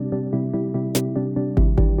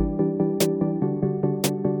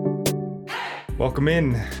Welcome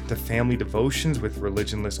in to Family Devotions with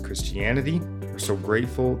Religionless Christianity. We're so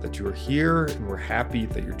grateful that you are here, and we're happy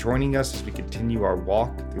that you're joining us as we continue our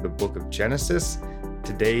walk through the book of Genesis,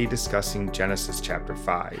 today discussing Genesis chapter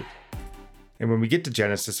 5. And when we get to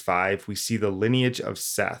Genesis 5, we see the lineage of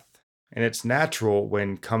Seth. And it's natural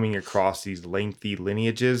when coming across these lengthy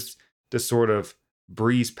lineages to sort of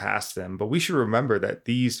breeze past them. But we should remember that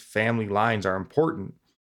these family lines are important.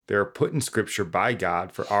 They're put in Scripture by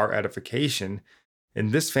God for our edification,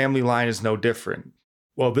 and this family line is no different.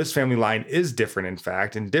 Well, this family line is different, in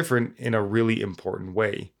fact, and different in a really important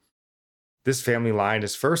way. This family line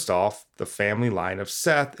is, first off, the family line of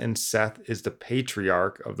Seth, and Seth is the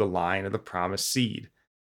patriarch of the line of the promised seed,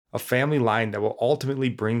 a family line that will ultimately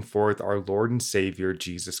bring forth our Lord and Savior,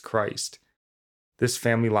 Jesus Christ. This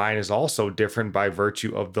family line is also different by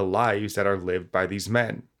virtue of the lives that are lived by these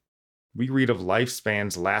men. We read of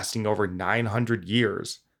lifespans lasting over 900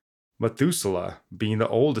 years, Methuselah being the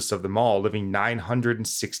oldest of them all, living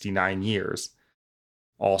 969 years.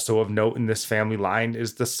 Also of note in this family line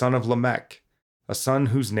is the son of Lamech, a son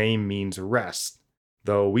whose name means rest,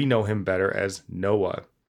 though we know him better as Noah.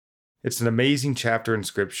 It's an amazing chapter in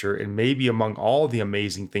Scripture, and maybe among all the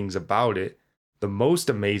amazing things about it, the most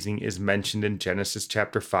amazing is mentioned in Genesis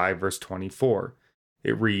chapter 5, verse 24.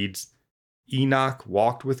 It reads, "Enoch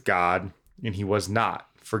walked with God, and he was not,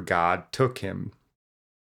 for God took him."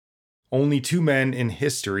 Only two men in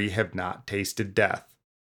history have not tasted death.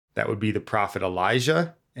 That would be the prophet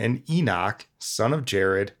Elijah and Enoch, son of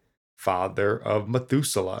Jared, father of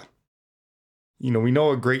Methuselah. We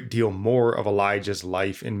know a great deal more of Elijah's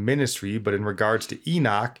life and ministry, but in regards to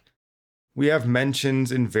Enoch, we have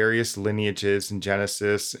mentions in various lineages in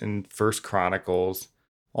Genesis and 1 Chronicles,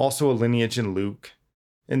 also a lineage in Luke,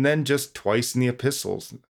 and then just twice in the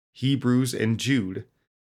epistles, Hebrews and Jude.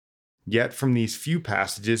 Yet from these few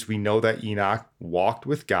passages, we know that Enoch walked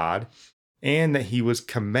with God and that he was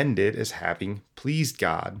commended as having pleased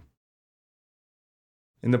God.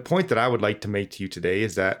 And the point that I would like to make to you today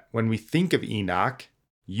is that when we think of Enoch,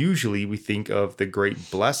 usually we think of the great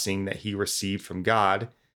blessing that he received from God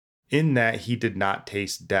in that he did not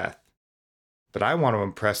taste death. But I want to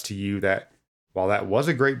impress to you that while that was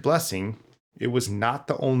a great blessing, it was not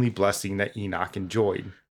the only blessing that Enoch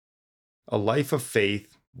enjoyed. A life of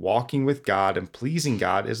faith, walking with God and pleasing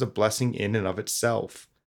God, is a blessing in and of itself.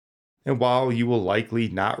 And while you will likely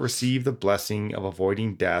not receive the blessing of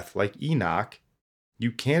avoiding death like Enoch,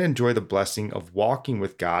 you can enjoy the blessing of walking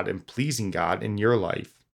with God and pleasing God in your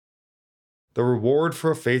life. The reward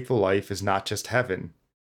for a faithful life is not just heaven.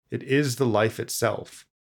 It is the life itself.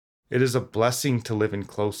 It is a blessing to live in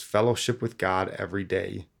close fellowship with God every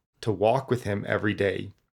day, to walk with Him every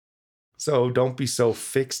day. So don't be so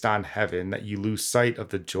fixed on heaven that you lose sight of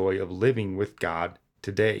the joy of living with God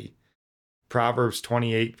today. Proverbs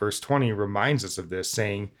 28 verse 20 reminds us of this,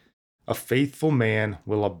 saying, "A faithful man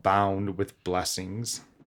will abound with blessings."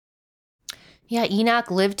 Yeah,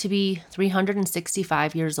 Enoch lived to be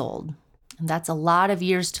 365 years old. And that's a lot of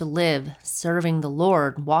years to live serving the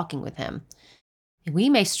Lord, walking with Him. We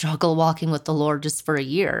may struggle walking with the Lord just for a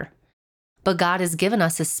year, but God has given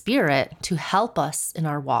us His Spirit to help us in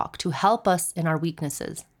our walk, to help us in our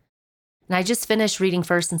weaknesses. And I just finished reading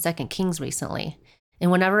 1st and 2nd Kings recently. And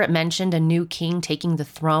whenever it mentioned a new king taking the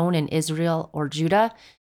throne in Israel or Judah,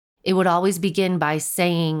 it would always begin by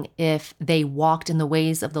saying if they walked in the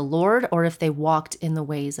ways of the Lord or if they walked in the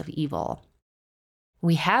ways of evil.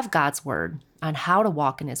 We have God's word on how to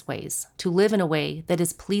walk in His ways, to live in a way that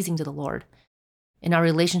is pleasing to the Lord. In our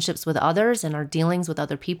relationships with others and our dealings with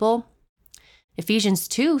other people, Ephesians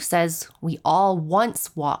 2 says we all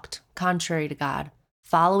once walked contrary to God,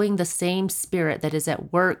 following the same spirit that is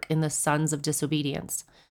at work in the sons of disobedience.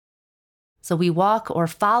 So we walk or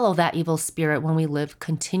follow that evil spirit when we live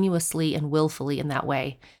continuously and willfully in that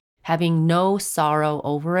way, having no sorrow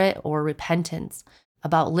over it or repentance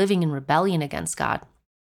about living in rebellion against God.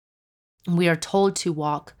 We are told to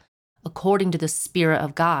walk according to the Spirit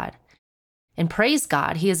of God. And praise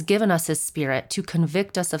God, He has given us His Spirit to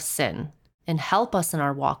convict us of sin and help us in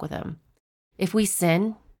our walk with Him. If we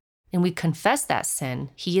sin and we confess that sin,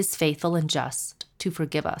 He is faithful and just to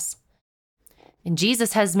forgive us. And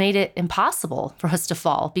Jesus has made it impossible for us to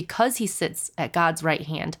fall because He sits at God's right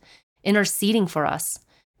hand, interceding for us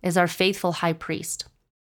as our faithful high priest.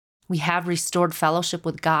 We have restored fellowship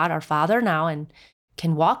with God, our Father, now and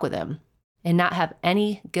can walk with Him and not have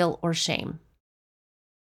any guilt or shame.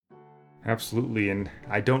 Absolutely, and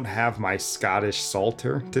I don't have my Scottish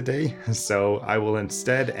Psalter today, so I will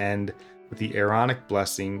instead end with the Aaronic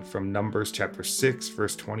blessing from Numbers chapter 6,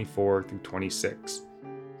 verse 24 through 26.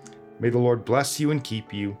 May the Lord bless you and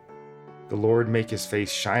keep you. The Lord make his face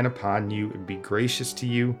shine upon you and be gracious to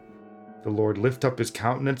you. The Lord lift up his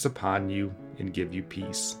countenance upon you and give you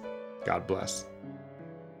peace. God bless.